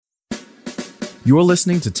You're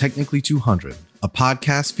listening to Technically 200, a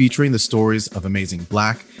podcast featuring the stories of amazing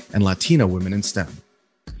Black and Latina women in STEM.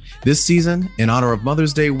 This season, in honor of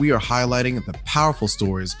Mother's Day, we are highlighting the powerful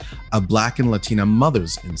stories of Black and Latina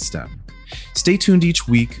mothers in STEM. Stay tuned each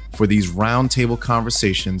week for these roundtable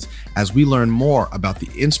conversations as we learn more about the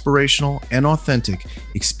inspirational and authentic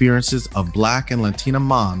experiences of Black and Latina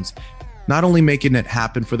moms, not only making it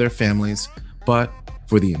happen for their families, but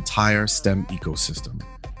for the entire STEM ecosystem.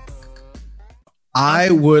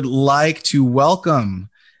 I would like to welcome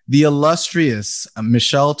the illustrious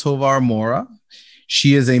Michelle Tovar Mora.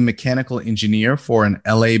 She is a mechanical engineer for an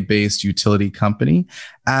LA-based utility company,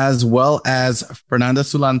 as well as Fernanda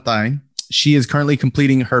Sulantay. She is currently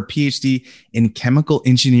completing her PhD in chemical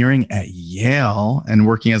engineering at Yale and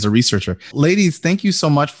working as a researcher. Ladies, thank you so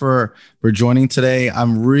much for joining today.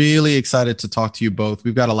 I'm really excited to talk to you both.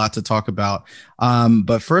 We've got a lot to talk about.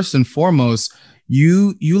 But first and foremost,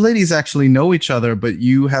 you ladies actually know each other, but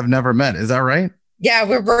you have never met. Is that right? Yeah,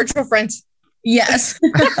 we're virtual friends. Yes.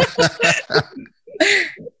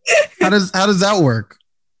 How does that work?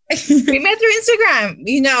 We met through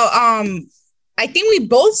Instagram. I think we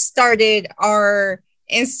both started our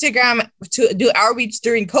Instagram to do outreach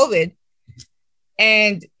during COVID.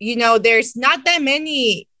 And, there's not that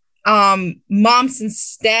many moms in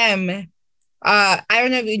STEM. I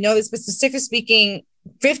don't know if you know this, but statistically speaking,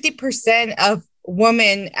 50% of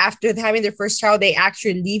women after having their first child, they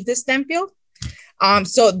actually leave the STEM field.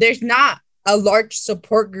 So there's not a large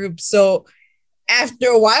support group. So after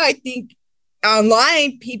a while, I think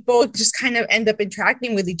online people just kind of end up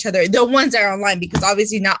interacting with each other. The ones that are online, because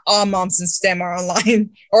obviously not all moms in STEM are online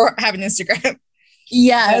or have an Instagram.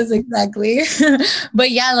 Yes, exactly. But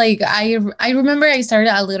yeah, I remember I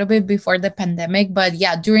started a little bit before the pandemic, but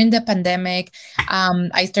yeah, during the pandemic,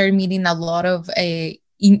 I started meeting a lot of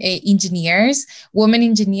engineers, women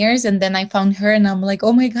engineers. And then I found her and I'm like,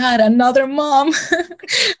 oh my God, another mom.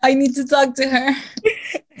 I need to talk to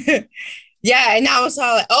her. Yeah. And I was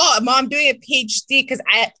all like, oh, Mom, doing a PhD. Because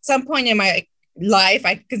at some point in my life,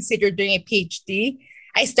 I considered doing a PhD.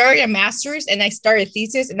 I started a master's and I started a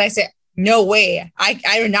thesis. And I said, no way. I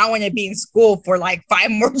do not want to be in school for like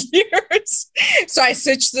 5 more years. So I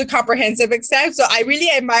switched to the comprehensive exam. So I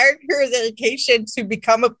really admired her dedication to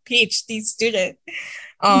become a PhD student.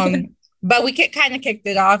 But we kind of kicked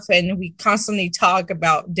it off and we constantly talk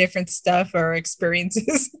about different stuff or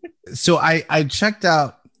experiences. So I checked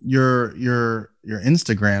out your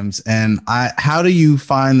Instagrams, and how do you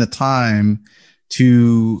find the time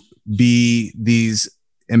to be these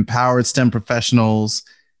empowered STEM professionals,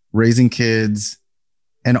 raising kids,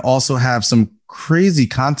 and also have some crazy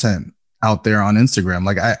content out there on Instagram?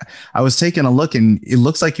 Like I was taking a look and it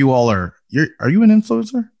looks like you all are you an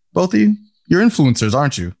influencer? Both of you? You're influencers,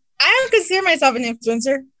 aren't you? I don't consider myself an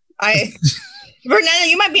influencer. Fernanda,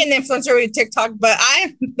 you might be an influencer with TikTok, but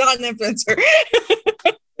I'm not an influencer.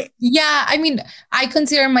 Yeah, I mean, I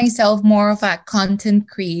consider myself more of a content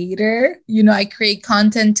creator. I create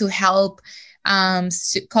content to help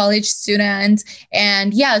college students.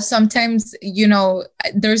 And yeah, sometimes,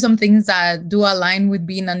 there's some things that do align with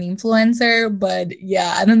being an influencer. But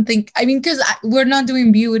yeah, I don't think, because we're not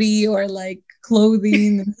doing beauty or like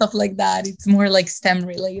clothing and stuff like that. It's more like STEM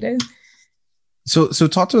related. So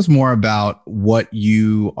talk to us more about what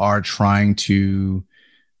you are trying to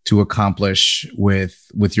accomplish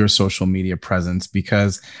with your social media presence,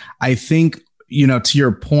 because I think, to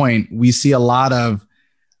your point, we see a lot of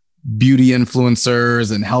beauty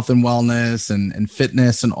influencers and health and wellness and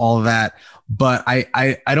fitness and all of that. But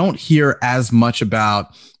I don't hear as much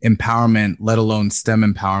about empowerment, let alone STEM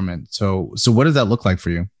empowerment. So what does that look like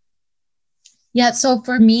for you? Yeah, so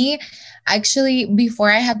for me, actually, before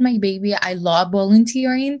I had my baby, I love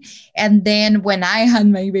volunteering. And then when I had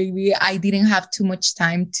my baby, I didn't have too much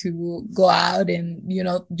time to go out and,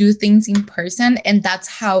 do things in person. And that's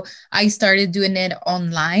how I started doing it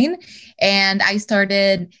online. And I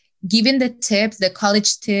started giving the tips, the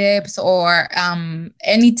college tips, or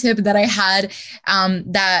any tip that I had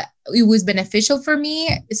that it was beneficial for me.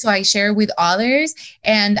 So I shared with others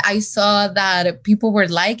and I saw that people were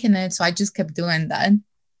liking it. So I just kept doing that.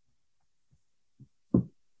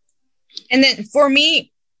 And then for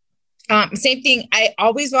me, same thing. I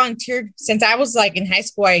always volunteered since I was like in high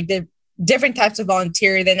school. I did different types of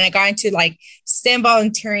volunteering. Then I got into like STEM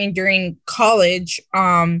volunteering during college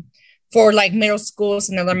for like middle schools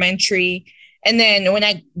and elementary. And then when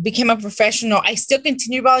I became a professional, I still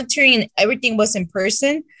continued volunteering and everything was in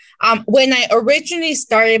person. When I originally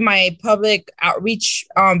started my public outreach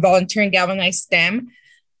volunteering Galvanize STEM,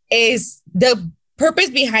 is the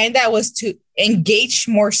purpose behind that was to engage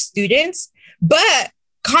more students, but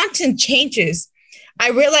content changes. I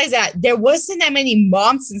realized that there wasn't that many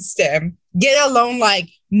moms in STEM, get alone like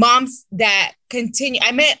moms that continue.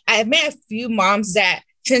 I met a few moms that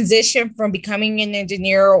transition from becoming an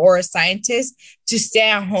engineer or a scientist to stay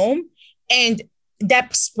at home. And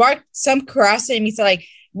that sparked some curiosity in me. So like,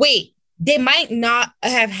 wait, they might not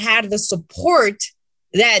have had the support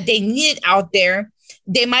that they needed out there.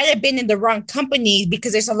 They might have been in the wrong company,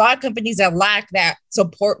 because there's a lot of companies that lack that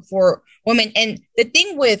support for women. And the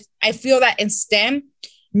thing with, I feel that in STEM,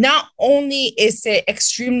 not only is it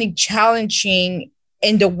extremely challenging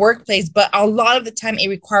in the workplace, but a lot of the time it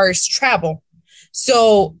requires travel.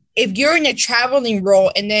 So if you're in a traveling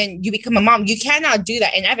role and then you become a mom, you cannot do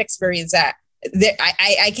that. And I've experienced that.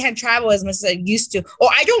 I can't travel as much as I used to. Or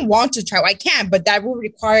I don't want to travel. I can, but that will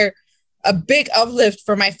require a big uplift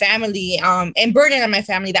for my family and burden on my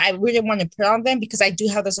family that I really want to put on them, because I do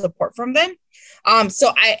have the support from them.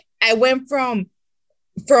 So I went from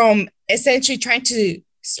essentially trying to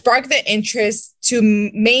spark the interest to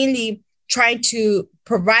mainly trying to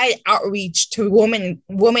provide outreach to women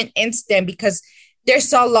in STEM, because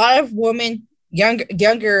there's a lot of women,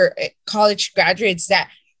 younger college graduates that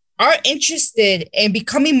are interested in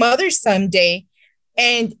becoming mothers someday.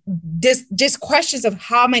 And just questions of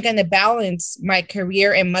how am I going to balance my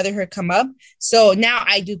career and motherhood come up. So now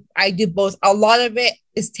I do both. A lot of it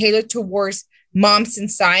is tailored towards moms in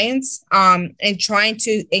science, and trying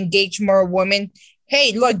to engage more women.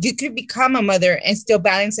 Hey, look, you could become a mother and still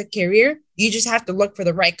balance a career. You just have to look for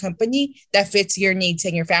the right company that fits your needs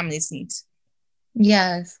and your family's needs.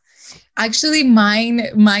 Yes. Actually,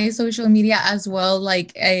 my social media as well,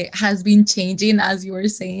 like has been changing, as you were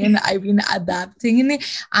saying. I've been adapting.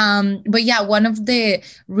 But yeah, one of the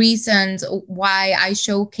reasons why I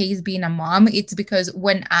showcase being a mom, it's because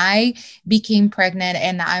when I became pregnant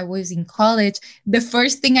and I was in college, the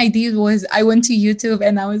first thing I did was I went to YouTube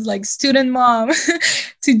and I was like, student mom,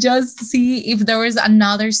 to just see if there was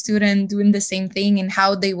another student doing the same thing and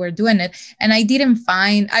how they were doing it. And I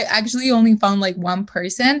actually only found like one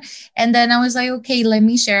person. And then I was like, okay, let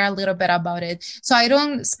me share a little bit about it. So I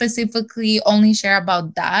don't specifically only share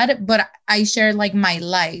about that, but I share like my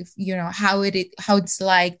life, how it's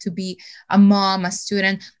like to be a mom, a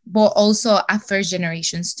student, but also a first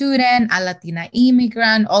generation student, a Latina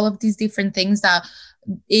immigrant, all of these different things that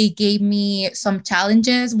it gave me some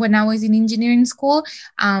challenges when I was in engineering school.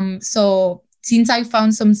 So since I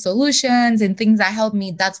found some solutions and things that helped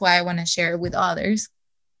me, that's why I want to share it with others.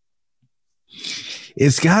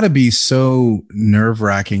 It's got to be so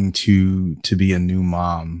nerve-wracking to be a new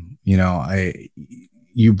mom.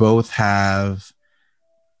 You both have,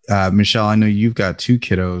 Michelle, I know you've got 2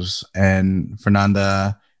 kiddos, and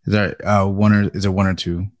Fernanda, is there one or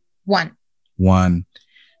two? One.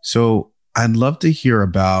 So I'd love to hear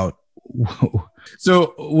about.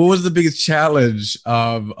 So what was the biggest challenge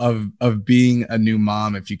of being a new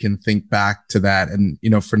mom, if you can think back to that? And,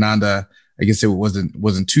 Fernanda, I guess it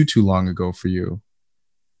wasn't too long ago for you.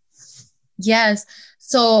 Yes.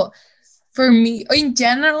 So for me, in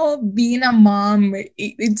general, being a mom,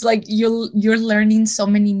 it's like you're learning so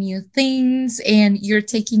many new things, and you're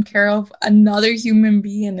taking care of another human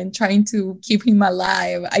being and trying to keep him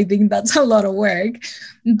alive. I think that's a lot of work.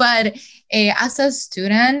 But as a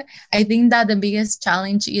student, I think that the biggest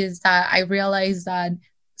challenge is that I realized that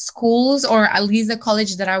schools, or at least the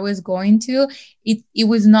college that I was going to, it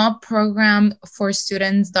was not programmed for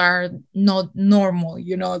students that are not normal,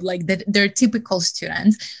 like they're typical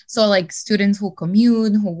students. So like students who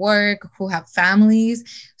commute, who work, who have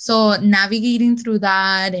families. So navigating through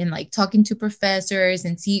that and like talking to professors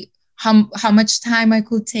and see how much time I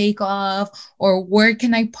could take off, or where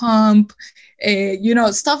can I pump,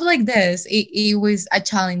 stuff like this. It was a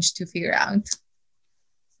challenge to figure out.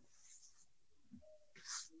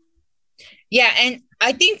 Yeah, and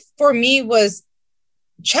I think for me was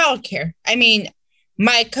childcare. I mean,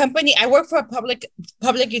 my company, I work for a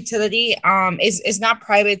public utility, is not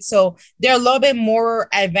private, so they're a little bit more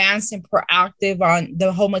advanced and proactive on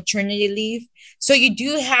the whole maternity leave. So you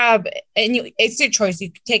do have, and it's your choice.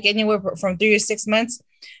 You can take anywhere from 3 to 6 months,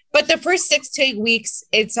 but the first 6 to 8 weeks,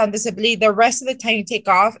 it's on disability. The rest of the time you take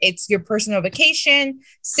off, it's your personal vacation,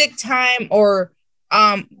 sick time, or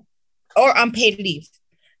unpaid leave.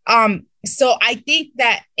 So I think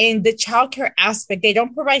that in the childcare aspect, they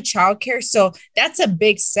don't provide childcare. So that's a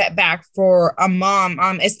big setback for a mom.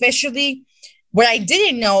 Especially what I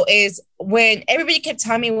didn't know is when everybody kept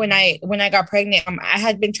telling me when I got pregnant, I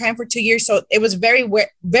had been trying for 2 years. So it was very,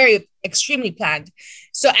 very extremely planned.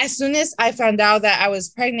 So as soon as I found out that I was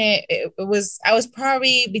pregnant, I was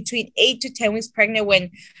probably between 8 to 10 weeks pregnant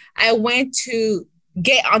when I went to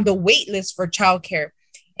get on the wait list for childcare.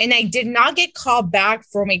 And I did not get called back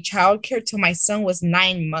from a childcare till my son was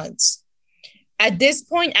 9 months. At this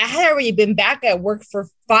point, I had already been back at work for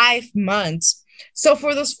 5 months. So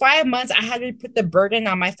for those 5 months, I had to put the burden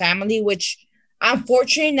on my family, which I'm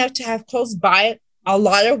fortunate enough to have close by. A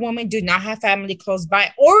lot of women do not have family close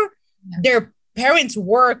by, or their parents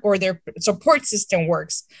work, or their support system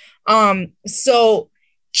works. So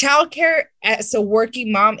childcare as a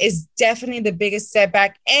working mom is definitely the biggest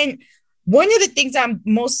setback. And one of the things I'm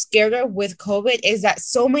most scared of with COVID is that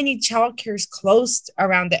so many childcares closed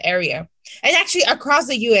around the area, and actually across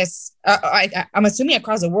the U.S. I'm assuming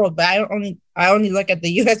across the world, but I only look at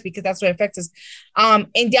the U.S. because that's what affects us.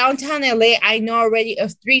 In downtown LA, I know already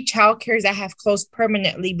of 3 childcares that have closed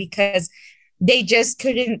permanently because they just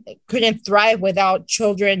couldn't thrive without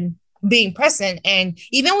children being present. And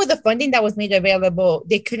even with the funding that was made available,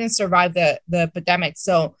 they couldn't survive the pandemic.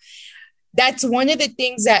 So that's one of the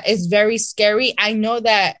things that is very scary. I know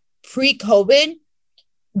that pre-COVID,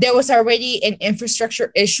 there was already an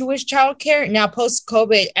infrastructure issue with childcare. Now,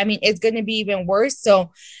 post-COVID, I mean, it's going to be even worse.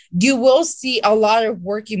 So you will see a lot of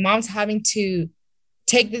working moms having to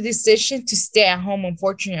take the decision to stay at home,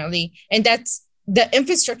 unfortunately. And that's, the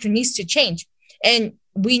infrastructure needs to change. And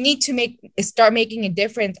we need to start making a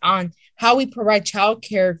difference on how we provide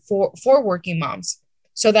childcare for working moms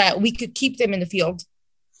so that we could keep them in the field.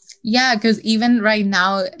 Yeah, because even right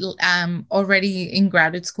now, I'm already in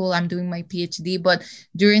graduate school. I'm doing my PhD, but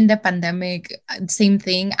during the pandemic, same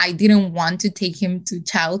thing. I didn't want to take him to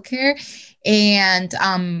childcare, and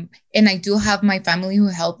I do have my family who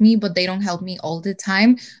help me, but they don't help me all the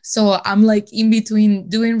time. So I'm like in between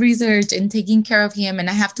doing research and taking care of him,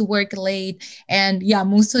 and I have to work late. And yeah,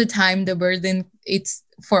 most of the time the burden it's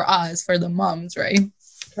for us, for the moms, right?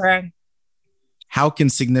 Correct. How can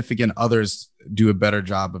significant others do a better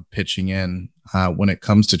job of pitching in when it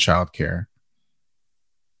comes to childcare?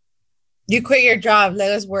 You quit your job,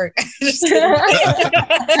 let us work.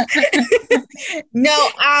 No,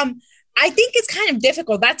 I think it's kind of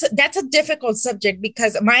difficult. That's a difficult subject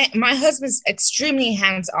because my husband's extremely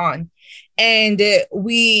hands-on, and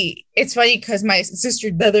it's funny because my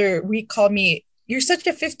sister the other week called me, "You're such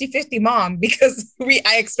a 50-50 mom," because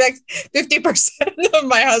I expect 50% of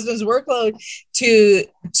my husband's workload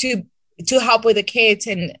to help with the kids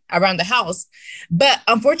and around the house. But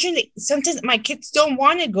unfortunately, sometimes my kids don't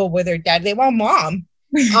want to go with their dad. They want mom.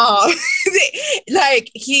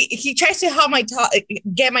 Like he tries to help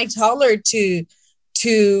get my toddler to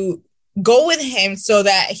go with him so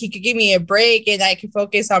that he could give me a break and I can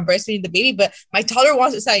focus on breastfeeding the baby. But my toddler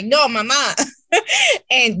wants to say, "No, mama."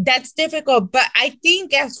 And that's difficult. But I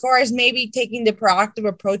think as far as maybe taking the proactive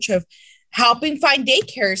approach of helping find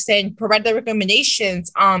daycares and provide the recommendations,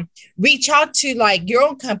 reach out to like your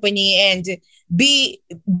own company and be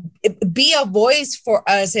a voice for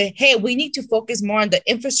us. Hey, we need to focus more on the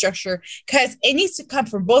infrastructure because it needs to come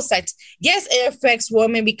from both sides. Yes, it affects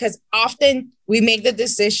women because often we make the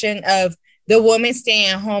decision of the woman staying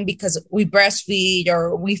at home because we breastfeed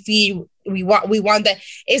or we feed. We want that.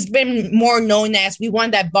 It's been more known as we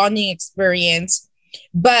want that bonding experience,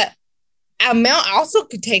 but a male also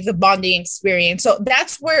could take the bonding experience. So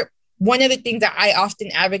that's where one of the things that I often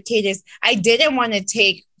advocate is I didn't want to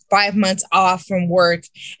take 5 months off from work,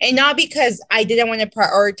 and not because I didn't want to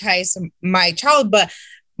prioritize my child, but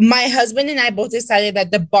my husband and I both decided that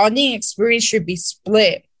the bonding experience should be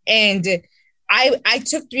split. And I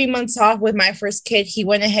took 3 months off with my first kid. He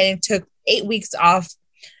went ahead and took 8 weeks off,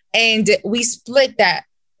 and we split that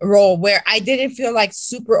role where I didn't feel like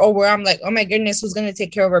super overwhelmed, like, oh my goodness, who's going to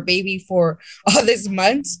take care of our baby for all this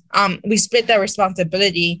months? We split that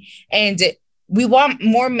responsibility, and we want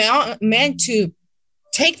more men to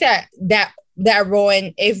take that role.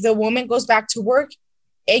 And if the woman goes back to work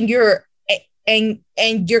and your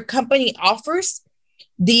company offers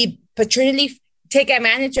the paternity, take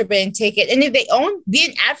advantage of it and take it. And if they own, be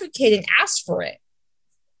an advocate and ask for it.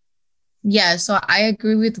 Yeah, so I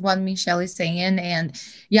agree with what Michelle is saying. And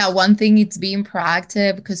yeah, one thing it's being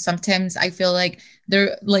proactive, because sometimes I feel like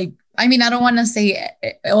they're like, I mean, I don't want to say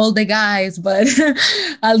all the guys, but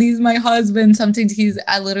at least my husband, sometimes he's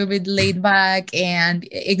a little bit laid back and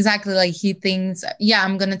exactly like he thinks, yeah,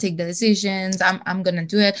 I'm going to take the decisions. I'm going to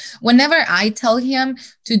do it. Whenever I tell him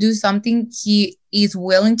to do something, he is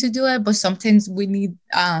willing to do it, but sometimes we need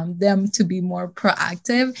them to be more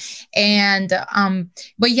proactive. And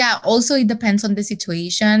but yeah, also it depends on the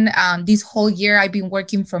situation. This whole year I've been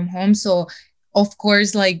working from home, so of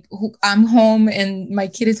course, like I'm home and my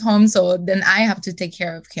kid is home, so then I have to take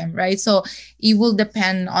care of him, right? So it will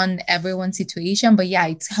depend on everyone's situation, but yeah,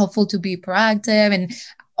 it's helpful to be proactive. And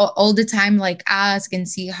all the time, like ask and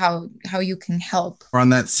see how you can help. On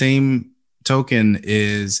that same token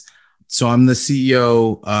so I'm the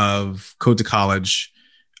CEO of Code to College.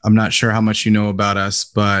 I'm not sure how much you know about us,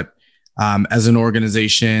 but as an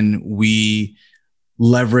organization, we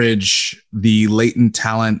leverage the latent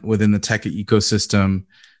talent within the tech ecosystem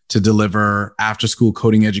to deliver after-school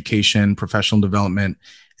coding education, professional development,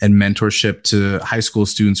 and mentorship to high school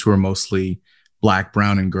students who are mostly Black,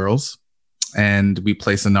 brown, and girls. And we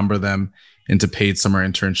place a number of them into paid summer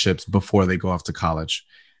internships before they go off to college.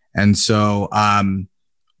 And so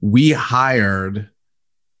we hired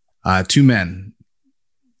 2 men.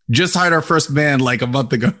 Just hired our first man like a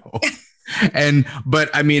month ago. But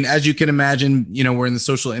I mean, as you can imagine, we're in the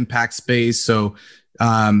social impact space. So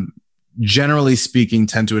generally speaking,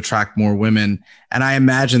 tend to attract more women. And I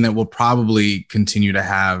imagine that we'll probably continue to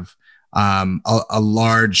have a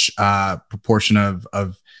large proportion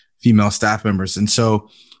of female staff members. And so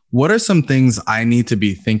what are some things I need to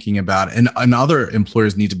be thinking about and other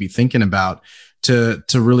employers need to be thinking about to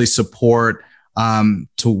really support,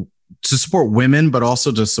 to support women, but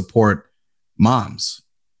also to support moms?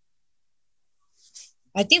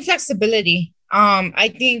 I think flexibility.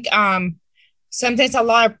 I think sometimes a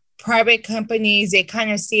lot of private companies, they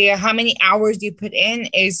kind of see how many hours you put in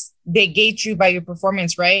is they gauge you by your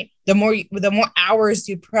performance, right? The more hours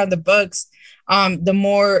you put on the books, the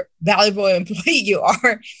more valuable employee you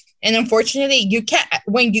are. And unfortunately, you can't,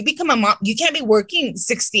 when you become a mom, you can't be working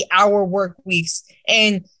 60-hour work weeks,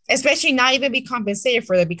 and especially not even be compensated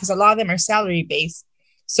for that, because a lot of them are salary based.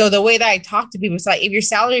 So the way that I talk to people is like, if you're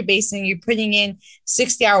salary based and you're putting in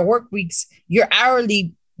 60-hour work weeks, your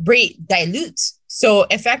hourly rate dilutes. So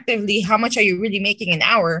effectively, how much are you really making an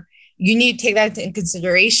hour? You need to take that into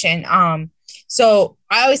consideration. So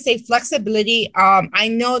I always say flexibility. I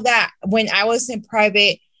know that when I was in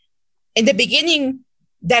private, in the beginning,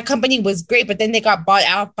 that company was great, but then they got bought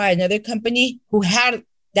out by another company who had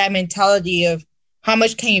that mentality of how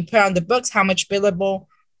much can you put on the books, how much billable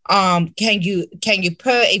can you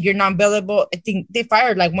put if you're non-billable. I think they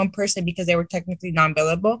fired like one person because they were technically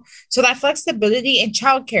non-billable. So that flexibility in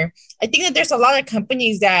childcare, I think that there's a lot of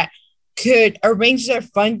companies that could arrange their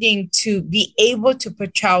funding to be able to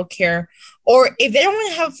put childcare, or if they don't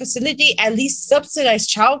want to have a facility, at least subsidize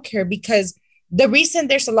childcare, because the reason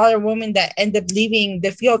there's a lot of women that end up leaving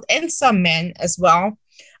the field, and some men as well,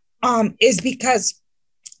 is because,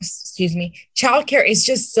 childcare is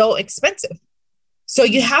just so expensive. So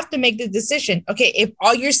you have to make the decision. Okay, if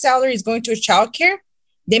all your salary is going to childcare,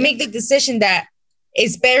 they make the decision that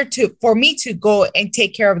it's better for me to go and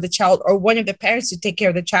take care of the child, or one of the parents to take care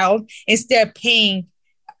of the child, instead of paying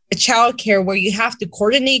a childcare where you have to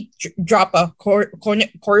coordinate drop off,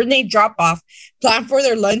 plan for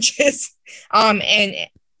their lunches. And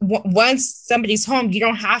once somebody's home, you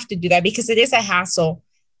don't have to do that, because it is a hassle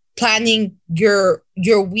planning your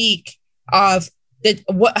week of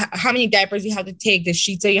how many diapers you have to take, the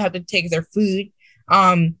sheets that you have to take, their food.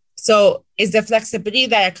 So is the flexibility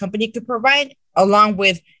that a company could provide, along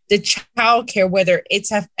with the childcare, whether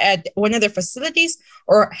it's at one of their facilities,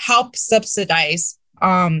 or help subsidize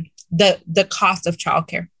the cost of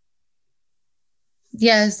childcare.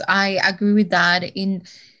 Yes, I agree with that.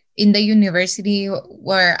 In the university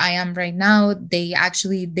where I am right now, they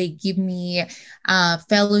give me a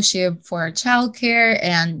fellowship for childcare,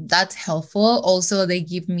 and that's helpful. Also, they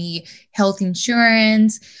give me health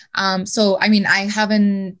insurance. So I mean, I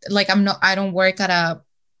don't work at a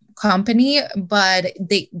company, but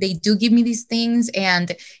they do give me these things,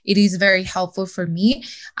 and it is very helpful for me.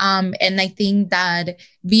 And I think that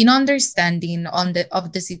being understanding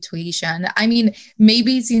of the situation, I mean,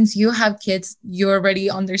 maybe since you have kids, you're already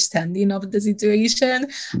understanding of the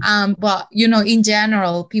situation. But in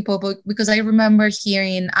general, because I remember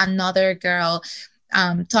hearing another girl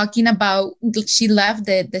talking about, she left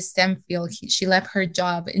the STEM field, she left her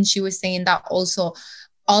job, and she was saying that also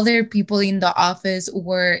other people in the office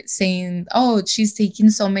were saying, oh, she's taking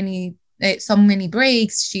so many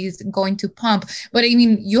breaks, she's going to pump. But I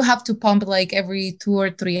mean, you have to pump like every 2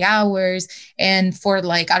 or 3 hours, and for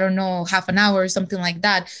like, I don't know, half an hour or something like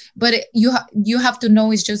that. But you have to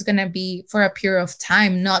know it's just going to be for a period of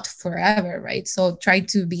time, not forever, right? So try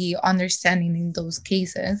to be understanding in those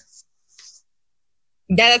cases.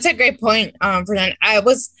 Yeah, that's a great point, Fernand. I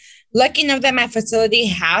was lucky enough that my facility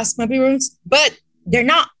has pumping rooms, but they're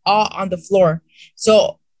not all on the floor.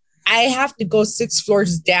 So I have to go 6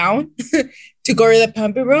 floors down to go to the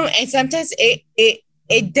pumping room. And sometimes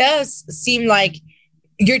it does seem like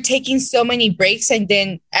you're taking so many breaks. And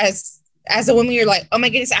then as a woman, you're like, oh my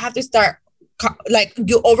goodness, I have to start like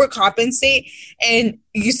you overcompensate and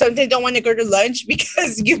you sometimes don't want to go to lunch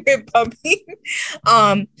because you've been pumping.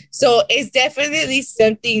 So it's definitely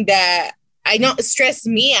something that I know stressed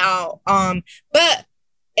me out. But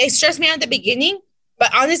it stressed me out at the beginning.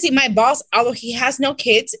 But honestly, my boss, although he has no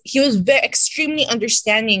kids, he was very extremely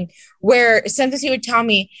understanding. Where sometimes he would tell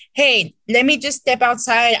me, "Hey, let me just step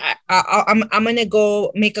outside. I'm gonna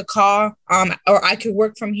go make a call. Or I could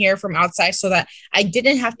work from here from outside, so that I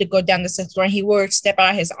didn't have to go down the steps where he would step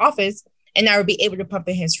out of his office, and I would be able to pump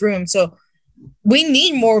in his room." So we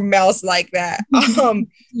need more males like that.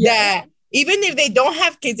 That even if they don't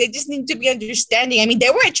have kids, they just need to be understanding. I mean, they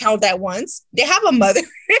were a child at once. They have a mother.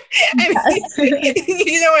 I mean,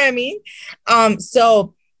 you know what I mean?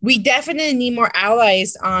 So we definitely need more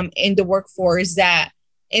allies in the workforce that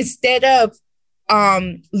instead of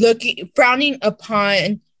frowning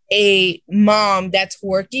upon a mom that's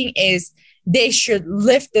working, is they should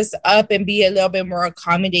lift us up and be a little bit more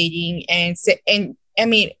accommodating. And I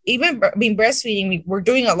mean, even breastfeeding, we're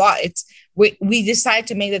doing a lot. We decide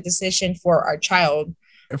to make the decision for our child.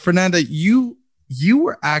 Fernanda, you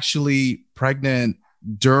were actually pregnant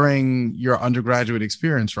during your undergraduate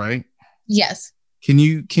experience, right? Yes. Can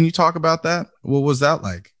you talk about that? What was that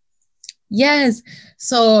like? Yes.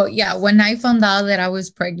 So yeah, when I found out that I was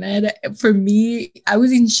pregnant, for me, I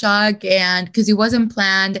was in shock, and because it wasn't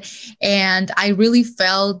planned, and I really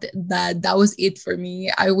felt that was it for me.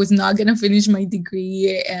 I was not gonna finish my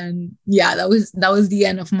degree, and yeah, that was the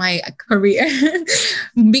end of my career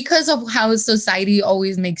because of how society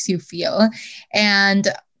always makes you feel.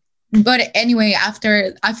 But anyway,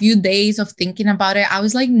 after a few days of thinking about it, I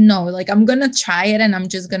was like, no, like I'm going to try it, and I'm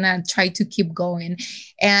just going to try to keep going.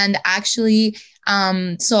 And actually,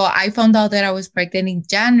 so I found out that I was pregnant in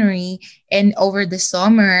January, and over the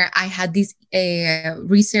summer, I had this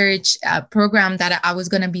research program that I was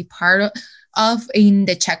going to be part of in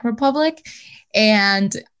the Czech Republic.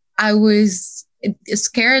 And I was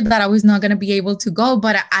scared that I was not going to be able to go,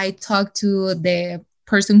 but I talked to the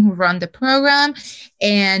person who ran the program,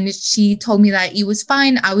 and she told me that it was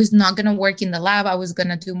fine. I was not going to work in the lab. I was going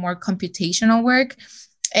to do more computational work.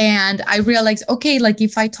 And I realized, okay, like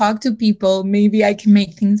if I talk to people, maybe I can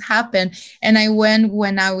make things happen. And I went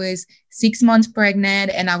when I was 6 months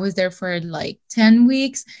pregnant, and I was there for like 10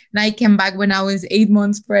 weeks. And I came back when I was 8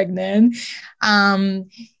 months pregnant. And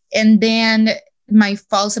then my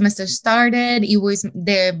fall semester started. It was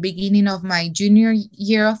the beginning of my junior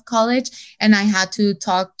year of college, and I had to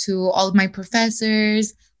talk to all my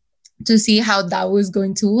professors to see how that was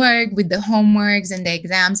going to work with the homeworks and the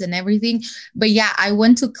exams and everything. But yeah, I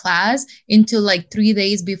went to class until like 3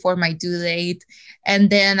 days before my due date. And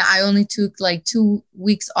then I only took like 2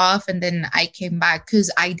 weeks off, and then I came back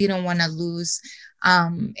because I didn't want to lose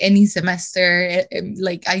any semester.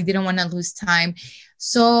 Like I didn't want to lose time.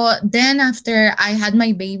 So then after I had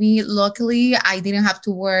my baby, luckily I didn't have to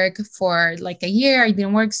work for like a year. I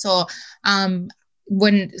didn't work. So I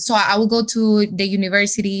would go to the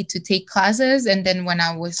university to take classes. And then when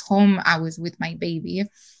I was home, I was with my baby.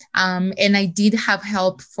 And I did have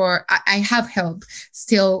help I have help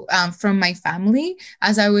still from my family,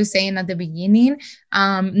 as I was saying at the beginning.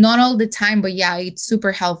 Not all the time, but yeah, it's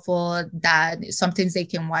super helpful that sometimes they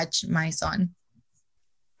can watch my son.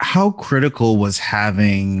 How critical was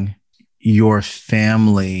having your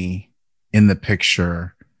family in the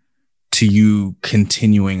picture to you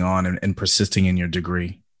continuing on and persisting in your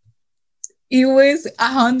degree? It was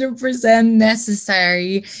 100%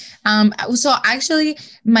 necessary. So actually,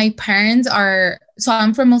 my parents so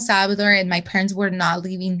I'm from El Salvador, and my parents were not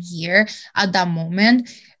living here at that moment.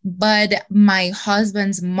 But my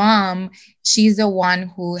husband's mom, she's the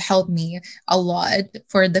one who helped me a lot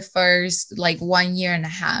for the first like 1.5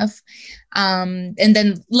 years. And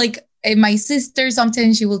then like my sister,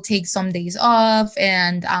 sometimes she will take some days off.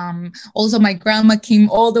 And also my grandma came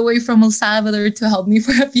all the way from El Salvador to help me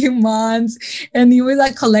for a few months. And it was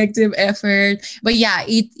a collective effort. But yeah,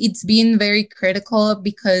 it's been very critical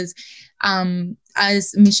because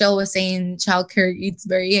as Michelle was saying, childcare, it's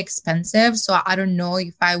very expensive. So I don't know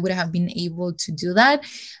if I would have been able to do that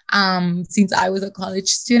since I was a college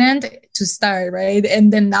student to start, right?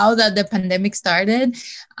 And then now that the pandemic started,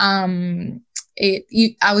 I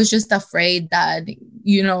was just afraid that,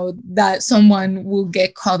 that someone will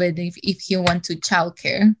get COVID if he went to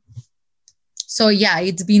childcare. So yeah,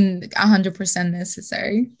 it's been 100%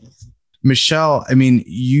 necessary. Michelle, I mean,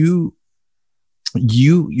 you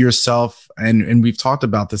yourself, and we've talked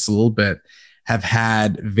about this a little bit, have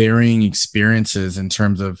had varying experiences in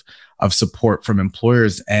terms of support from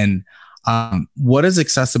employers. And what does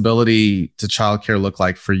accessibility to childcare look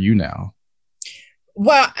like for you now?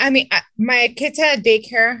 Well, I mean, my kids had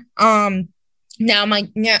daycare. Now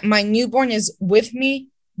my newborn is with me.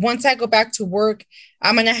 Once I go back to work,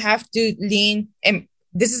 I'm gonna have to lean, and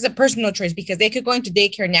this is a personal choice because they could go into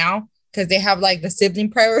daycare now because they have like the sibling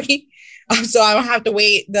priority. So I don't have to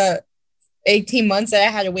wait the 18 months that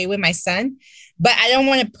I had to wait with my son. But I don't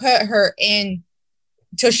want to put her in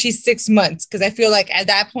till she's 6 months because I feel like at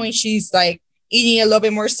that point she's like eating a little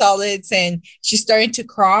bit more solids and she's starting to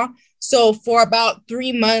crawl. So for about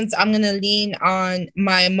 3 months, I'm gonna lean on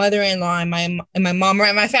my mother-in-law and my mom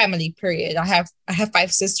and my family. Period. I have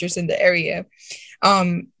 5 sisters in the area,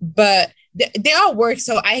 but they all work,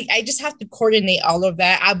 so I just have to coordinate all of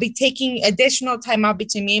that. I'll be taking additional time out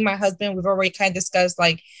between me and my husband. We've already kind of discussed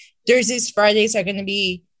like Thursdays, Fridays are gonna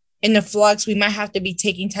be in the flux. We might have to be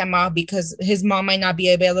taking time out because his mom might not be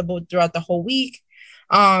available throughout the whole week.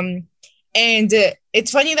 Um, and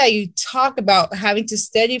it's funny that you talk about having to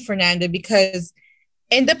study, Fernanda, because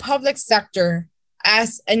in the public sector,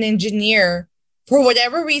 as an engineer, for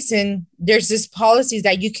whatever reason, there's this policy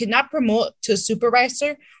that you cannot promote to a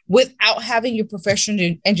supervisor without having your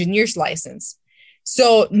professional engineer's license.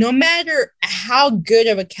 So no matter how good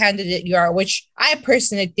of a candidate you are, which I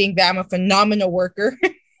personally think that I'm a phenomenal worker, but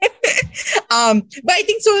I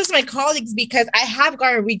think so does my colleagues because I have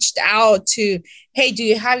gotten reached out to, hey, do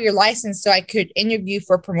you have your license so I could interview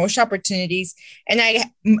for promotion opportunities? And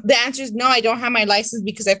the answer is no, I don't have my license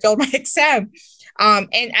because I failed my exam.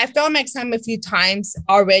 And I failed my exam a few times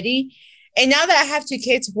already. And now that I have 2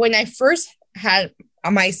 kids, when I first had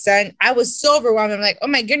my son, I was so overwhelmed. I'm like, oh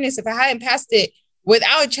my goodness, if I hadn't passed it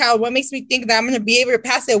without a child, what makes me think that I'm going to be able to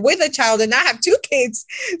pass it with a child and not have 2 kids?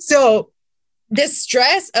 So the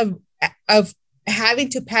stress of having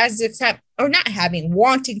to pass this exam, or not having,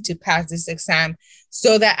 wanting to pass this exam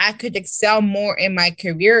so that I could excel more in my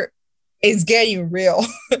career is getting real.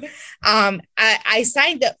 I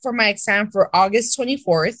signed up for my exam for August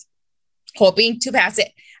 24th, hoping to pass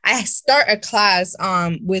it. I start a class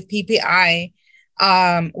with PPI,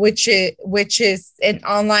 which is an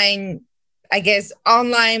online, I guess,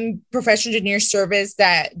 online professional engineer service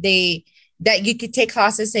that you could take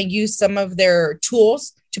classes and use some of their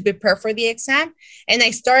tools to prepare for the exam. And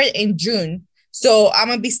I started in June. So I'm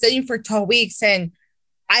going to be studying for 12 weeks and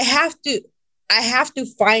I have to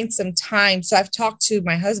find some time. So I've talked to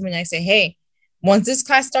my husband. I say, hey, once this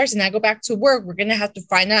class starts and I go back to work, we're going to have to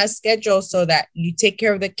find out a schedule so that you take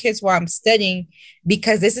care of the kids while I'm studying,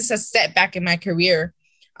 because this is a setback in my career.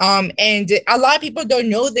 And a lot of people don't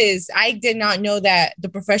know this. I did not know that the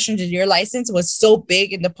professional engineer license was so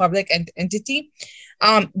big in the public entity.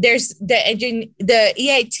 There's the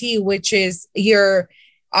EIT, which is your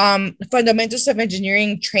fundamentals of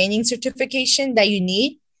engineering training certification that you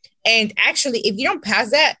need. And actually, if you don't pass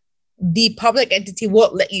that, the public entity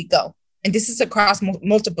won't let you go. And this is across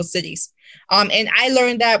multiple cities. And I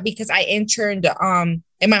learned that because I interned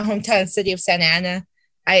in my hometown city of Santa Ana.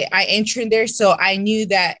 I interned there, so I knew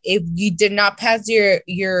that if you did not pass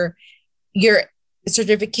your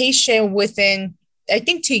certification within, I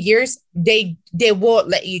think, 2 years, they won't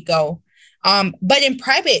let you go. But in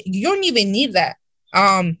private, you don't even need that.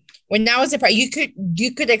 When I was in private,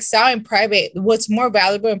 you could excel in private. What's more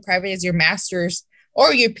valuable in private is your master's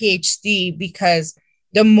or your PhD, because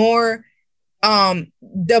the more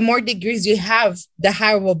degrees you have, the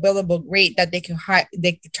higher billable rate that they can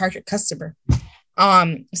charge a customer.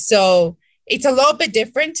 So it's a little bit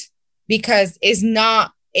different because it's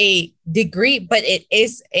not a degree, but it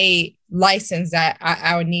is a license that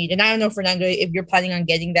I would need. And I don't know, Fernando, if you're planning on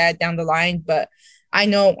getting that down the line, but I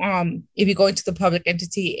know if you go into the public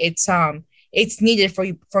entity, it's needed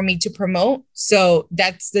for me to promote. So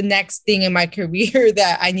that's the next thing in my career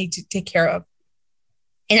that I need to take care of.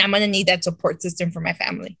 And I'm going to need that support system for my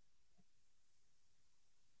family.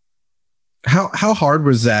 How hard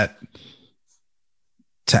was that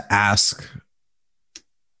to ask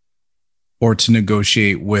or to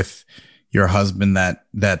negotiate with your husband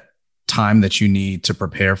that time that you need to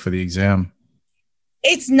prepare for the exam?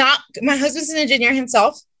 It's not, my husband's an engineer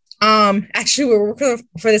himself. Actually, we're working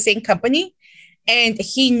for the same company and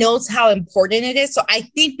he knows how important it is. So I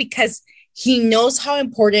think because he knows how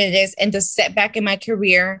important it is and the setback in my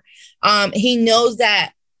career, he knows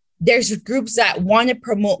that there's groups that want to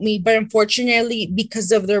promote me, but unfortunately,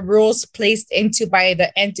 because of the rules placed into by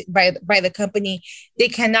the company, they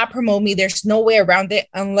cannot promote me. There's no way around it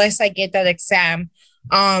unless I get that exam.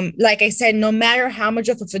 Like I said, no matter how much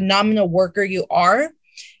of a phenomenal worker you are,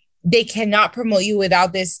 they cannot promote you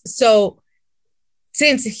without this. So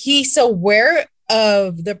since he's aware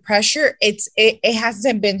of the pressure, it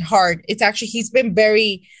hasn't been hard. It's actually, he's been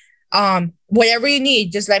very Whatever you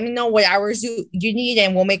need, just let me know what hours you need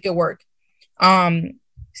and we'll make it work.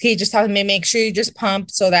 He just told me, make sure you just pump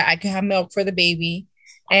so that I can have milk for the baby.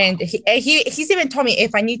 And he's even told me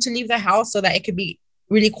if I need to leave the house so that it could be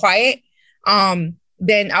really quiet,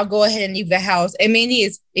 then I'll go ahead and leave the house. And mainly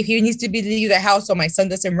is if he needs to leave the house so my son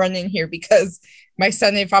doesn't run in here, because my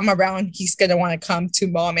son, if I'm around, he's gonna want to come to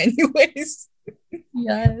mom anyways.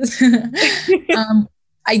 Yes.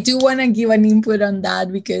 I do want to give an input on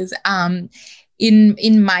that because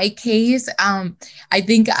in my case, I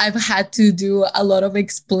think I've had to do a lot of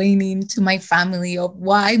explaining to my family of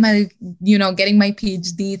why getting my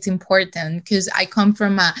PhD is important, because I come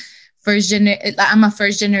from I'm a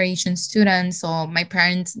first generation student, so my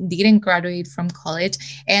parents didn't graduate from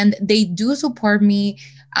college, and they do support me.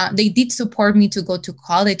 They did support me to go to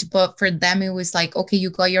college, but for them, it was like, okay, you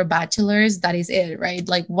got your bachelor's, that is it, right?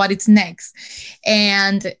 Like, what is next?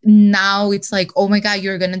 And now it's like, oh my God,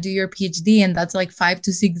 you're going to do your PhD, and that's like 5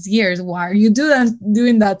 to 6 years. Why are you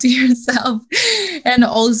doing that to yourself? And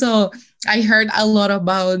also, I heard a lot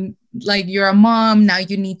about, like, you're a mom, now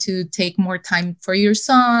you need to take more time for your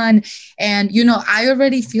son. And, I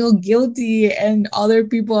already feel guilty and other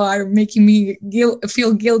people are making me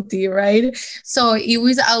feel guilty, right? So it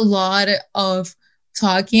was a lot of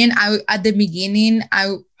talking. At the beginning,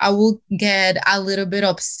 I will get a little bit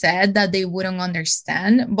upset that they wouldn't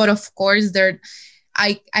understand. But of course,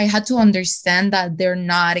 I had to understand that they're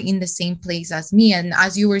not in the same place as me. And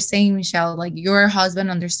as you were saying, Michelle, like, your husband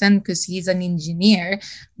understands because he's an engineer,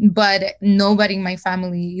 but nobody in my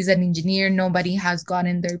family is an engineer. Nobody has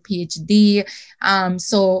gotten their PhD.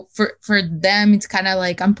 So for them, it's kind of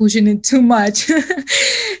like I'm pushing it too much.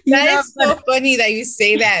 That is so funny that you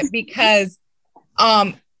say that, because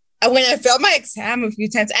when I failed my exam a few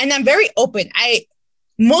times, and I'm very open,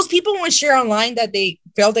 most people won't share online that they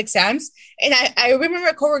failed exams. And I remember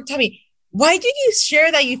a coworker telling me, why did you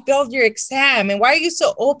share that you failed your exam? And why are you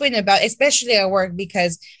so open about it, especially at work?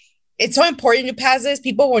 Because it's so important to pass this.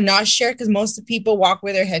 People will not share because most of the people walk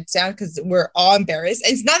with their heads down because we're all embarrassed.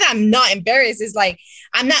 And it's not that I'm not embarrassed. It's like,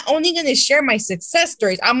 I'm not only going to share my success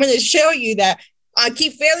stories, I'm going to show you that I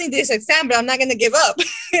keep failing this exam, but I'm not going to give up.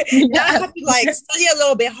 Yeah. Now I have to study a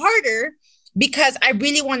little bit harder because I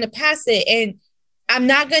really want to pass it. And I'm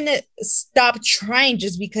not going to stop trying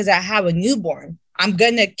just because I have a newborn. I'm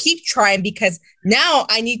going to keep trying because now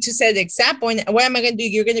I need to set an example. And what am I going to do?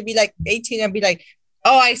 You're going to be like 18 and be like,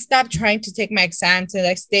 oh, I stopped trying to take my exams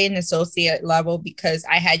and stay in associate level because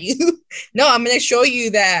I had you. No, I'm going to show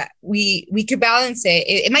you that we could balance it.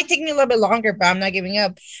 It might take me a little bit longer, but I'm not giving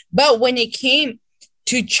up. But when it came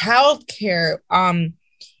to childcare, I'm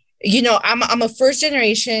a first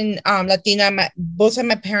generation Latina. Both of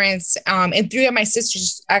my parents and 3 of my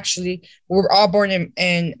sisters actually were all born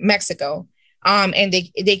in Mexico. And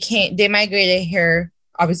they migrated here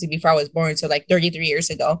obviously before I was born, so like 33 years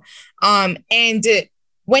ago. And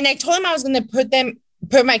when I told them I was going to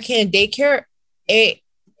put my kid in daycare, it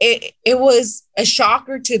was a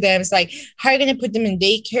shocker to them. It's like, how are you going to put them in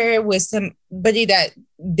daycare with somebody that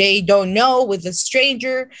they don't know, with a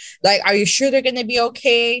stranger? Like, are you sure they're going to be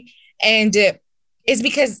okay? And it's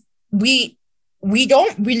because Hispanics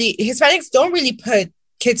don't really put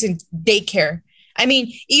kids in daycare. I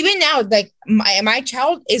mean, even now, like my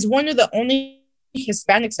child is one of the only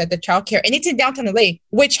Hispanics at the childcare, and it's in downtown LA,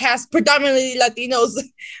 which has predominantly Latinos.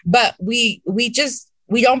 But we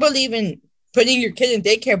don't believe in putting your kid in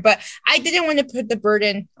daycare. But I didn't want to put the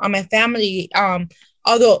burden on my family.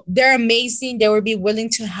 Although they're amazing, they would be willing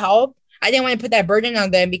to help. I didn't want to put that burden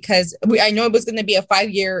on them because I know it was going to be a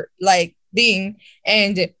 5-year thing.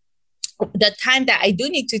 And the time that I do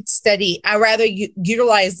need to study, I'd rather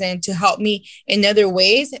utilize them to help me in other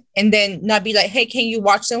ways, and then not be like, hey, can you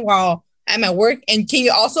watch them while I'm at work? And can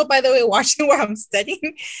you also, by the way, watch them while I'm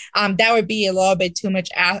studying? That would be a little bit too much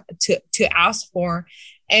to ask for.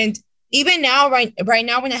 And even now, right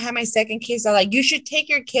now, when I have my second kid, I'm like, you should take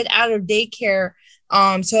your kid out of daycare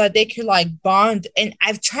so that they could bond. And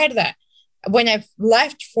I've tried that. When I've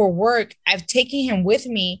left for work, I've taken him with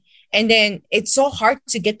me. And then it's so hard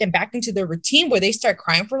to get them back into the routine where they start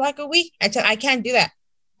crying for a week. I can't do that.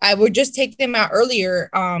 I would just take them out earlier.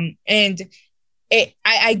 And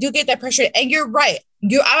I do get that pressure. And you're right.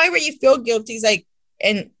 I already feel guilty. It's like,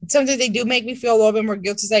 and sometimes they do make me feel a little bit more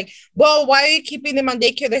guilty. It's like, well, why are you keeping them on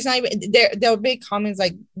daycare? There's not even, there'll be comments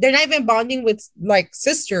like, they're not even bonding with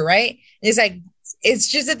sister, right? And it's like, it's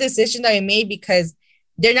just a decision that I made because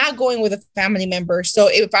they're not going with a family member. So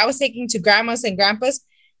if I was taking to grandmas and grandpas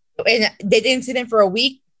and they didn't see them for a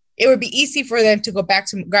week, it would be easy for them to go back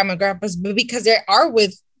to grandma and grandpas. But because they are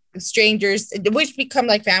with strangers, which become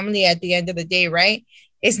like family at the end of the day, right?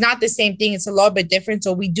 it's not the same thing. It's a little bit different.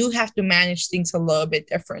 So we do have to manage things a little bit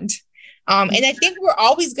different. And I think we're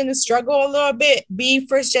always going to struggle a little bit being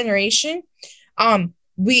first generation.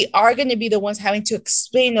 We are going to be the ones having to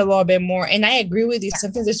explain a little bit more. And I agree with you.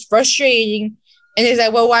 Sometimes it's frustrating. And it's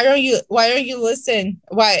like, well, why don't you listen?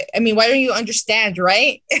 Why don't you understand?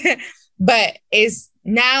 Right. But it's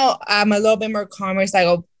now I'm a little bit more calmer. It's like,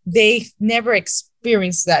 oh, they never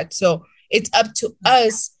experienced that. So it's up to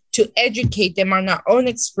us to educate them on our own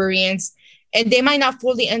experience. And they might not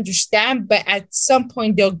fully understand, but at some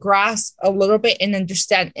point they'll grasp a little bit and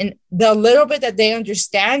understand. And the little bit that they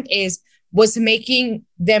understand is what's making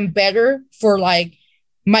them better for like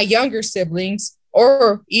my younger siblings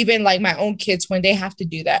or even like my own kids when they have to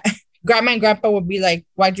do that. Grandma and grandpa will be like,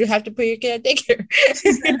 why'd you have to put your kid at daycare?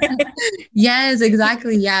 Yes,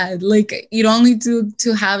 exactly. Yeah. Like you don't need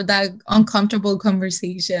to have that uncomfortable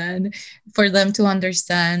conversation for them to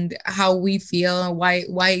understand how we feel, why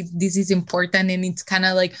this is important. And it's kind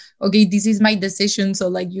of like, okay, this is my decision. So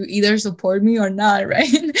like you either support me or not.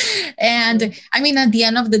 Right. And I mean, at the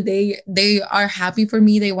end of the day, they are happy for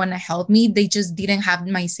me. They want to help me. They just didn't have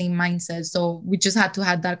my same mindset. So we just had to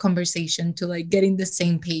have that conversation to like get in the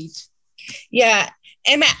same page. Yeah.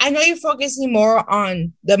 And I know you're focusing more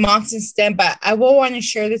on the monks in STEM, but I will want to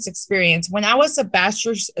share this experience. When I was a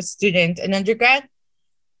bachelor's student in undergrad,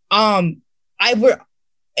 it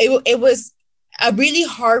was a really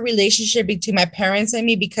hard relationship between my parents and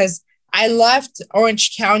me because I left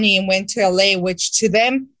Orange County and went to LA, which to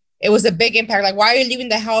them, it was a big impact. Like, why are you leaving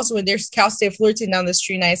the house when there's Cal State Fullerton down the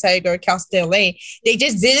street? And I decided to go to Cal State LA. They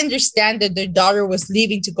just didn't understand that their daughter was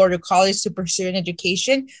leaving to go to college to pursue an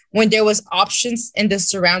education when there was options in the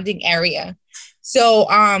surrounding area. So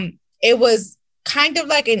it was kind of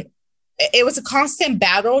like it was a constant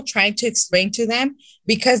battle trying to explain to them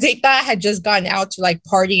because they thought I had just gone out to like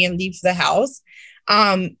party and leave the house.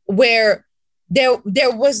 Where they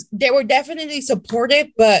were definitely supportive,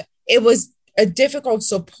 but it was a difficult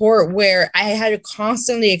support where I had to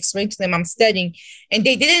constantly explain to them I'm studying, and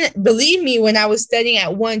they didn't believe me when I was studying at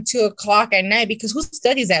 1-2 o'clock at night, because who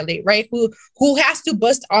studies that late, right? Who has to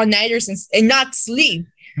bust all-nighters and not sleep?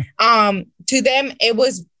 To them, it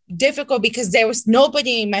was difficult because there was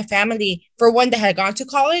nobody in my family, for one, that had gone to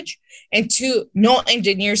college, and two, no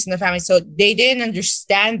engineers in the family. So they didn't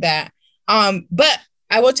understand that. But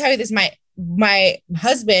I will tell you this, my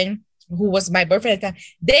husband, who was my boyfriend at the time,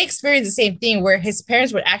 they experienced the same thing where his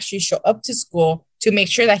parents would actually show up to school to make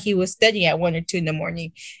sure that he was studying at 1 or 2 in the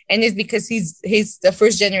morning. And it's because he's the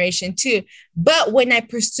first generation too. But when I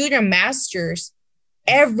pursued a master's,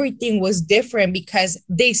 everything was different because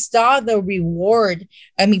they saw the reward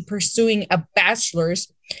of me pursuing a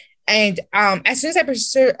bachelor's. And as soon as I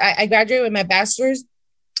graduated with my bachelor's,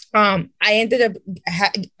 I ended up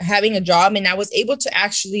having a job, and I was able to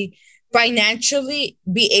actually financially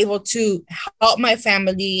be able to help my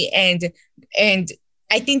family. And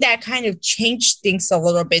I think that kind of changed things a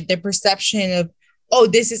little bit, the perception of, oh,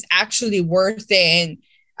 this is actually worth it. And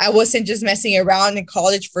I wasn't just messing around in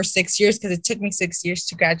college for 6 years, because it took me 6 years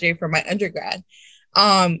to graduate from my undergrad.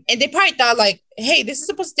 And they probably thought like, hey, this is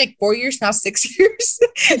supposed to take 4 years, now 6 years.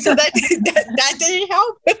 So that didn't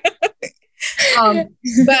help.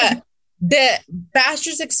 But the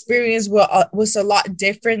bachelor's experience was a lot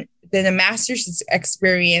different than the master's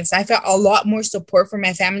experience. I felt a lot more support from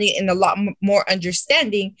my family and a lot more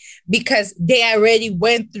understanding, because they already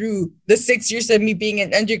went through the 6 years of me being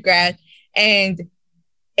an undergrad. And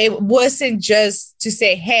it wasn't just to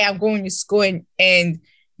say, hey, I'm going to school and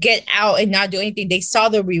get out and not do anything. They saw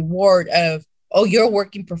the reward of, oh, you're a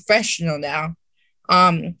working professional now.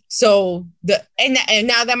 So and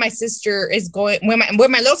now that my sister is going, when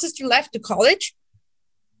my little sister left to college,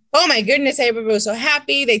 oh my goodness, everybody was so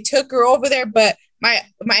happy. They took her over there. But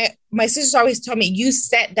my sisters always told me, you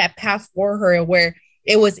set that path for her where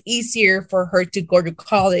it was easier for her to go to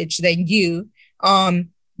college than you,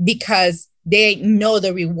 because they know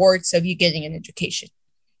the rewards of you getting an education.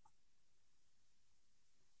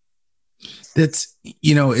 That's,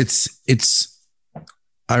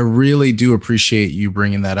 I really do appreciate you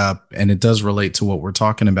bringing that up. And it does relate to what we're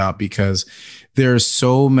talking about, because there are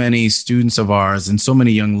so many students of ours and so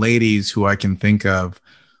many young ladies who I can think of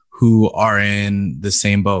who are in the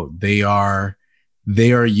same boat. They are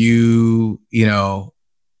you,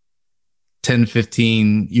 10,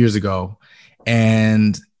 15 years ago.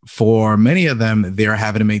 And for many of them, they're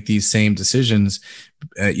having to make these same decisions,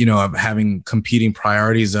 of having competing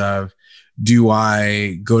priorities of, do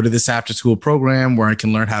I go to this after school program where I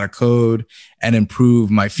can learn how to code and improve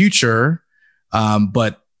my future?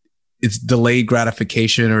 But it's delayed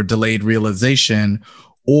gratification or delayed realization,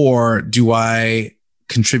 or do I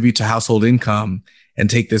contribute to household income and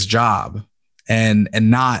take this job and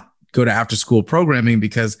not go to after school programming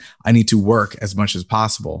because I need to work as much as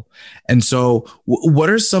possible. And so what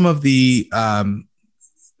are some of the,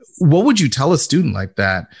 what would you tell a student like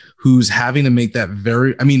that who's having to make that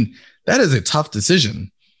that is a tough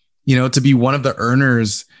decision, to be one of the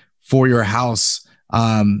earners for your house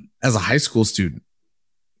as a high school student?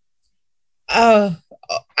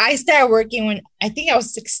 I started working when I think I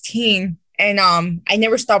was 16, and I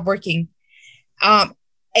never stopped working.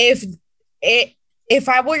 If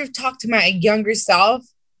I would have talked to my younger self,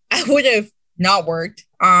 I would have not worked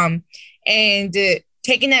and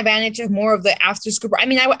taken advantage of more of the after school. I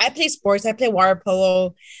mean, I play sports, I play water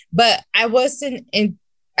polo, but I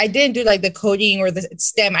didn't do like the coding or the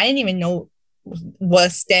STEM. I didn't even know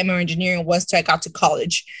what STEM or engineering was till I got to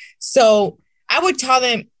college. So I would tell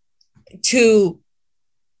them to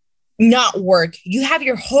not work. You have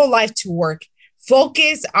your whole life to work.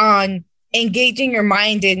 Focus on engaging your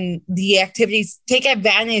mind in the activities. Take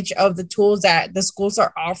advantage of the tools that the schools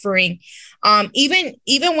are offering. Even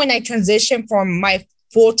when I transitioned from my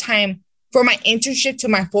internship to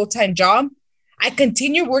my full-time job, I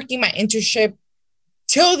continued working my internship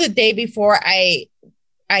till the day before I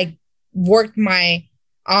worked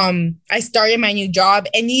I started my new job.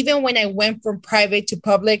 And even when I went from private to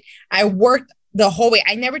public, I worked the whole way.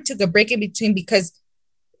 I never took a break in between, because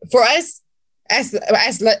for us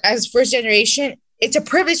as first generation, it's a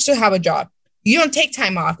privilege to have a job. You don't take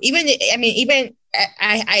time off.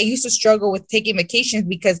 I used to struggle with taking vacations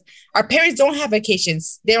because our parents don't have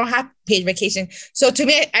vacations. They don't have paid vacation. So to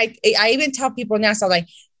me, I even tell people now, so like,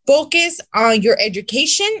 focus on your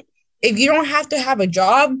education. If you don't have to have a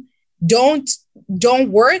job, don't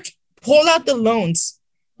work, pull out the loans,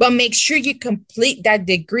 but make sure you complete that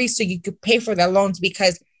degree so you could pay for the loans.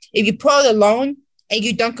 Because if you pull out a loan and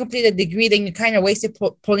you don't complete a degree, then you kind of wasted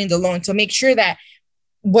pulling the loan. So make sure that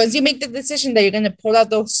once you make the decision that you're going to pull out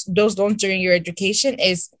those loans during your education,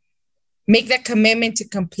 is make that commitment to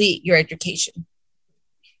complete your education.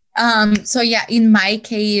 So yeah, in my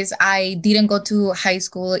case, I didn't go to high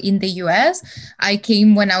school in the US. I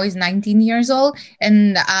came when I was 19 years old,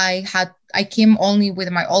 and I came only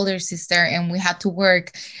with my older sister, and we had to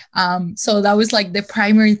work. So that was like the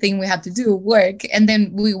primary thing we had to do, work. And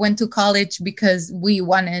then we went to college because we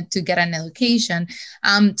wanted to get an education.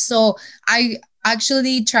 So I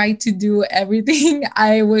actually tried to do everything.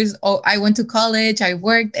 I went to college, I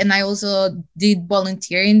worked, and I also did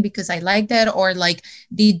volunteering because I liked it, or like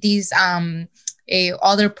did these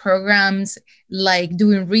other programs, like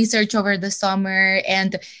doing research over the summer.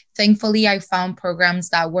 And thankfully I found programs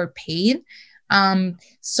that were paid.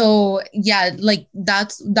 So yeah, like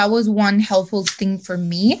that was one helpful thing for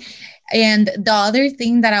me. And the other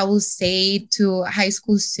thing that I will say to high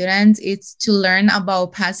school students is to learn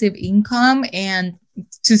about passive income and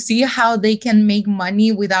to see how they can make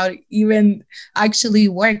money without even actually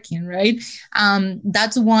working, right?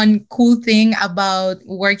 That's one cool thing about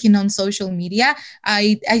working on social media.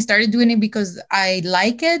 I started doing it because I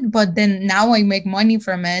like it, but then now I make money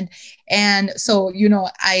from it. And so,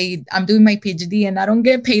 I'm doing my PhD and I don't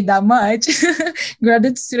get paid that much.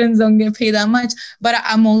 Graduate students don't get paid that much, but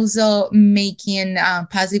I'm also making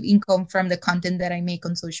passive income from the content that I make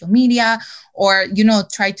on social media, or,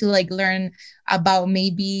 try to like learn about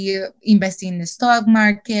maybe investing in the stock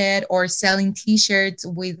market or selling t-shirts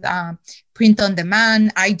with print on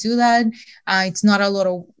demand. I do that. It's not a lot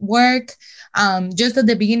of work. Just at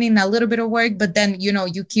the beginning, a little bit of work, but then,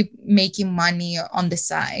 you keep making money on the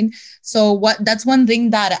side. So that's one thing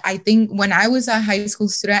that I think when I was a high school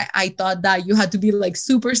student, I thought that you had to be like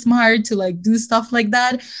super smart to like do stuff like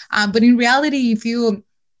that. But in reality, if you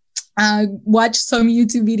watch some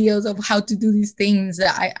YouTube videos of how to do these things,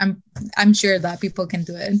 I'm sure that people can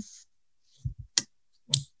do it.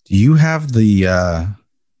 Do you have the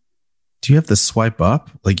swipe up?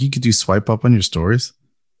 Like, you could do swipe up on your stories?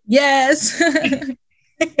 Yes.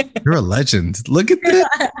 You're a legend. Look at this.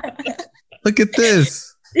 Look at this.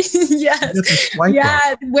 Yes. Yeah.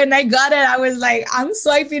 Up. When I got it, I was like, I'm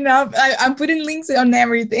swiping up. I'm putting links on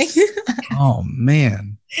everything. Oh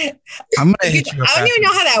man. I'm gonna hit you up. I don't even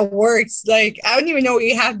know how that works. Like, I don't even know what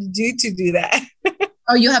you have to do that.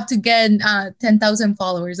 Oh, you have to get 10,000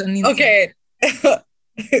 followers on Instagram. Okay.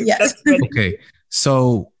 Yes. Okay.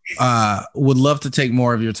 So would love to take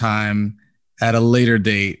more of your time at a later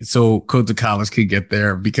date so Code to College could get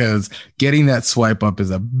there, because getting that swipe up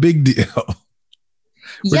is a big deal.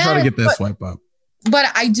 We're trying to get that swipe up. but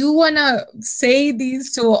I do want to say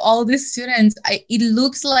this to all the students. It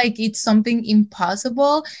looks like it's something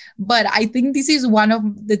impossible, but I think this is one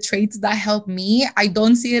of the traits that help me. I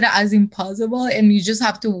don't see it as impossible, and you just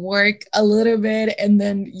have to work a little bit, and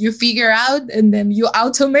then you figure out, and then you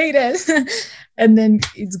automate it, and then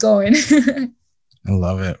it's going. I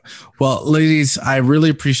love it. Well, ladies, I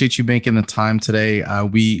really appreciate you making the time today.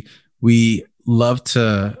 We love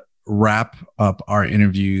to wrap up our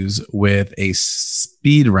interviews with a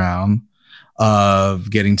speed round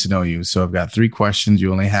of getting to know you. So I've got 3 questions.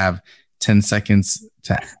 You only have 10 seconds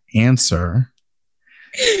to answer.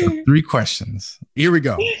 So 3 questions. Here we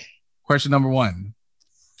go. Question number 1.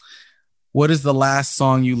 What is the last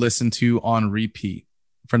song you listened to on repeat?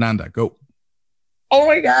 Fernanda, go. Oh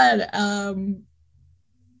my God.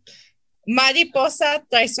 Mariposa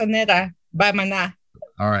Traicionera by Maná.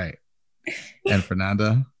 All right. And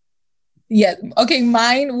Fernanda? Yeah. Okay.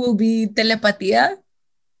 Mine will be Telepatia.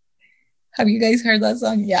 Have you guys heard that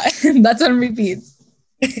song? Yeah. That's on repeat.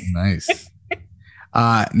 Nice.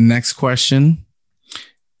 Next question.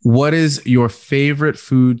 What is your favorite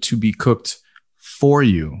food to be cooked for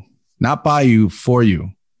you? Not by you, for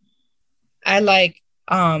you. I like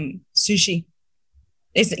sushi.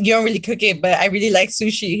 You don't really cook it, but I really like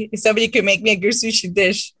sushi. If somebody could make me a good sushi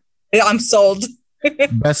dish, I'm sold.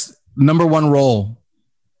 Best number 1 roll.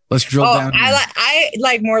 Let's drill down. I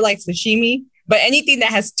like more like sashimi, but anything that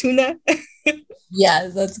has tuna.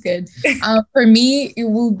 Yes, that's good. For me, it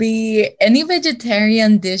will be any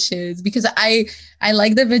vegetarian dishes, because I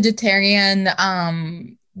like the vegetarian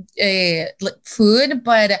food,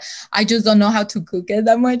 but I just don't know how to cook it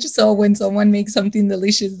that much. So when someone makes something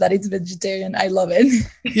delicious that is vegetarian, I love it.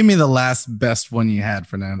 Give me the last best one you had,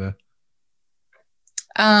 Fernanda.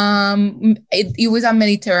 It was a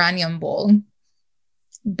Mediterranean bowl,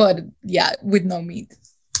 but yeah, with no meat.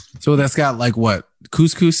 So that's got like what?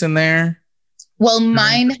 Couscous in there? Well,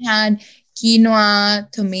 mine had quinoa,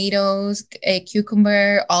 tomatoes,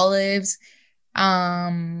 cucumber, olives,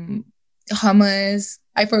 hummus.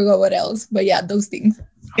 I forgot what else, but yeah, those things.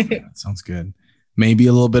 Oh, man, sounds good. Maybe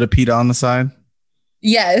a little bit of pita on the side?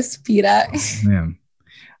 Yes, pita. Oh, man.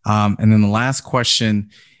 And then the last question,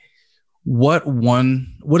 what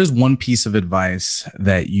is one piece of advice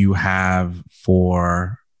that you have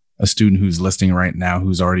for a student who's listening right now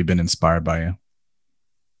who's already been inspired by you?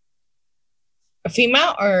 A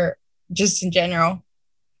female or just in general?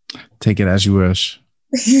 Take it as you wish.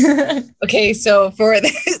 Okay, so for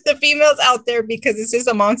the females out there, because this is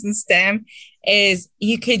a Moms in STEM, is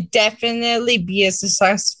you could definitely be a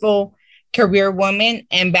successful career woman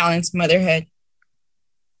and balance motherhood.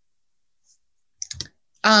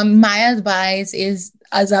 My advice is,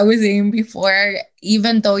 as I was saying before,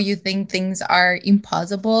 even though you think things are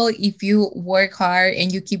impossible, if you work hard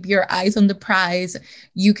and you keep your eyes on the prize,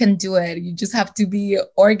 you can do it. You just have to be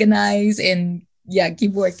organized and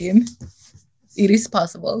keep working. It is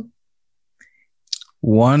possible.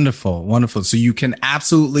 Wonderful. Wonderful. So you can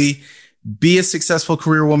absolutely be a successful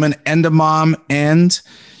career woman and a mom, and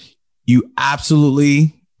you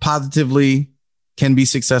absolutely, positively can be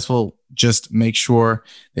successful. Just make sure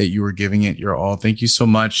that you are giving it your all. Thank you so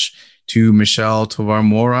much to Michelle Tovar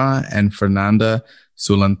Mora and Fernanda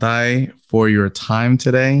Sulantay for your time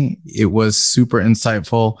today. It was super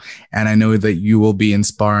insightful, and I know that you will be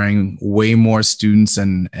inspiring way more students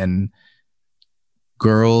and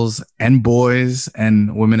girls and boys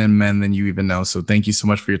and women and men than you even know. So thank you so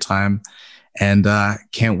much for your time, and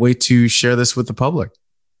can't wait to share this with the public.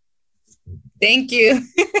 Thank you.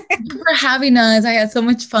 Thank you for having us. I had so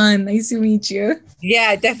much fun. Nice to meet you.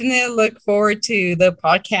 Yeah, definitely look forward to the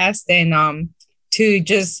podcast and to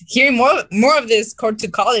just hearing more of this to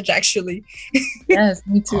college, actually. Yes,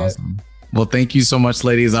 me too. Awesome. Well, thank you so much,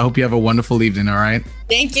 ladies. I hope you have a wonderful evening. All right.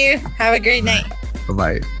 Thank you. Have a great night.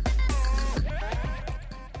 Bye-bye.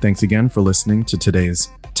 Thanks again for listening to today's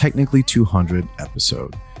Technically 200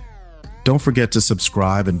 episode. Don't forget to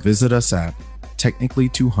subscribe and visit us at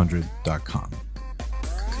technically200.com.